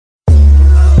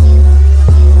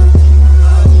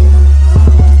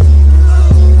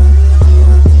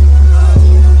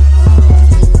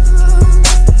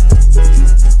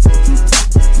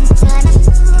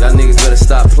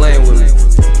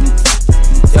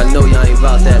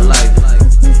about that life.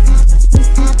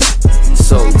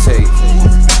 So take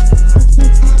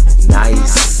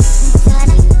nice.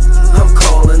 I'm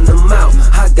calling them out,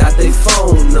 I got their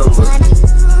phone number.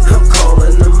 I'm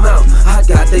calling them out, I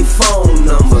got their phone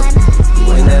number.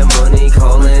 When that money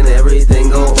calling,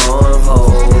 everything go on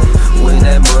hold. When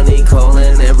that money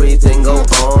calling, everything go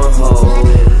on hold.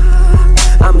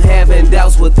 I'm having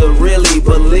doubts what to really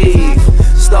believe.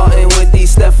 Starting with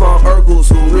these Stefan Urkels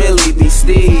who really be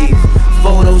Steve.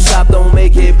 Photoshop don't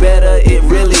make it better, it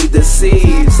really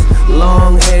deceives.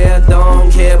 Long hair,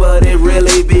 don't care, but it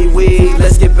really be weave.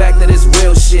 Let's get back to this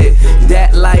real shit.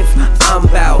 That life I'm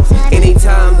bout.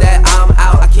 Anytime that I'm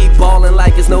out, I keep ballin'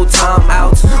 like it's no time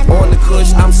out. On the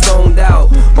kush, I'm stoned out.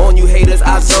 On you haters,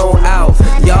 I zone out.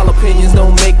 Y'all opinions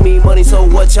don't make me money, so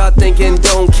what y'all thinking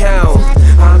don't count.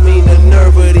 I mean the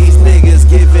nerve of these niggas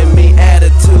giving me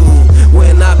attitude.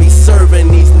 When I be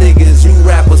serving these niggas, you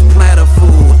rappers platter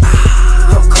food.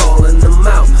 I'm calling them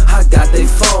out, I got their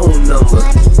phone number.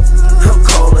 I'm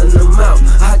calling them out,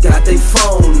 I got their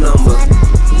phone number.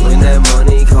 When that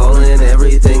money calling,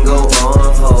 everything go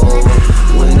on hold.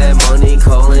 When that money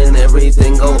calling,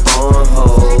 everything go on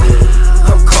hold.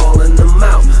 I'm calling them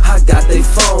out, I got their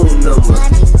phone number.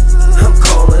 I'm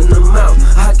calling them out,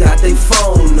 I got their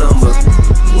phone number.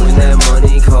 When that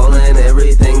money calling,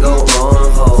 everything go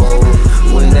on hold.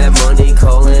 When that money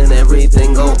calling,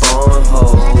 everything go on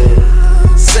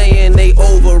hold. Saying they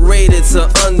overrated's an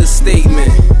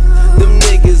understatement. Them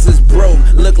niggas is broke,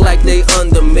 look like they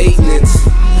under maintenance.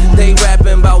 They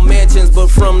rapping about mansions, but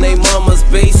from they mama's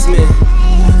basement.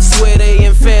 Swear they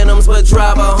in phantoms, but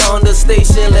drive a Honda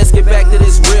station. Let's get back to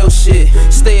this real shit.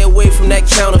 Stay away from that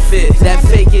counterfeit. That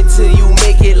fake it till you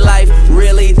make it life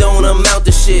really don't amount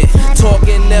to shit.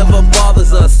 Talking never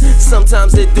bothers us,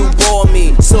 sometimes it do bore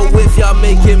me. So if y'all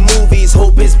making movies,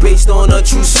 hope it's based on a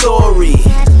true story.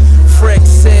 Freck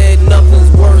said nothing's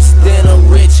worse than a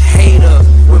rich hater.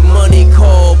 When money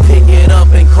call, pick it up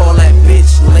and call